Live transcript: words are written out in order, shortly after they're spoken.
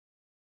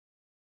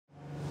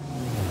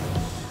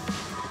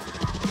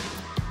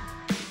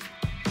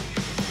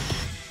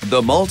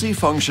The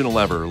multifunction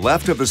lever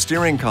left of the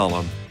steering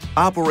column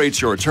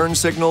operates your turn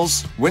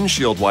signals,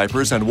 windshield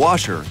wipers and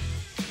washer,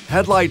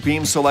 headlight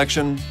beam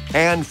selection,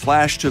 and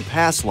flash to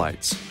pass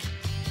lights.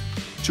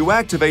 To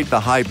activate the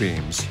high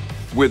beams,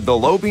 with the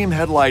low beam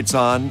headlights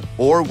on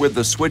or with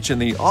the switch in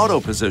the auto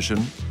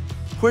position,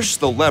 push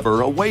the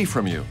lever away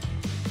from you.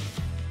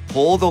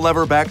 Pull the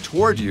lever back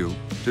toward you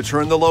to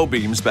turn the low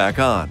beams back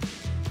on.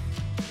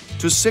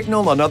 To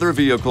signal another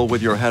vehicle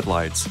with your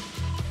headlights,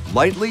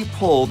 lightly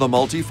pull the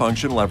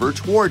multifunction lever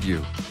toward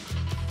you.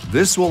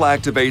 This will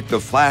activate the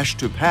flash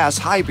to pass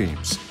high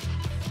beams.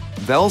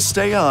 They'll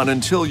stay on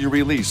until you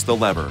release the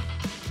lever.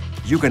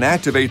 You can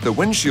activate the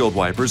windshield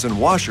wipers and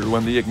washer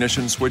when the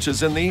ignition switch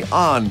is in the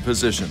on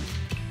position.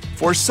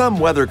 For some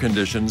weather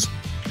conditions,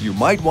 you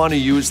might want to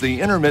use the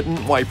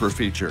intermittent wiper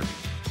feature.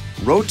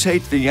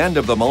 Rotate the end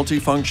of the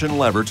multifunction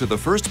lever to the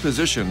first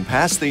position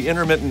past the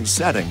intermittent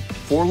setting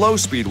for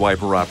low-speed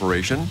wiper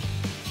operation,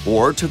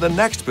 or to the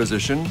next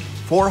position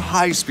for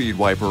high-speed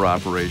wiper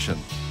operation.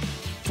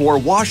 For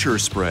washer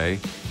spray,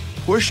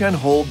 push and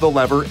hold the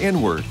lever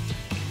inward.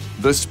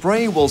 The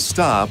spray will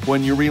stop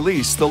when you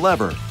release the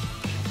lever.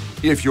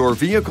 If your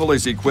vehicle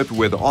is equipped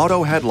with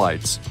auto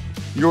headlights,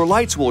 your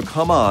lights will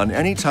come on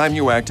anytime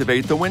you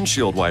activate the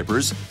windshield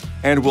wipers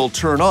and will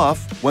turn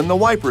off when the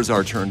wipers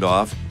are turned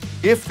off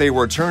if they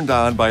were turned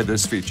on by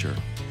this feature.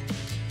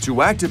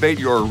 To activate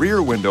your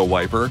rear window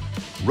wiper,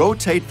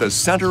 rotate the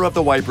center of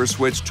the wiper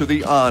switch to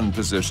the on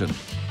position.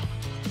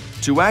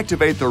 To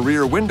activate the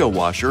rear window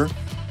washer,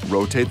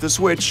 rotate the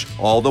switch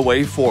all the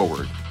way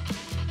forward.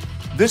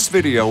 This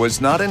video is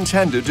not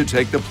intended to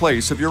take the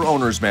place of your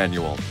owner's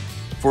manual.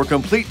 For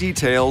complete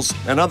details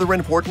and other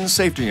important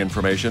safety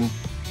information,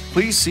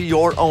 please see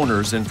your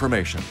owner's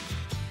information.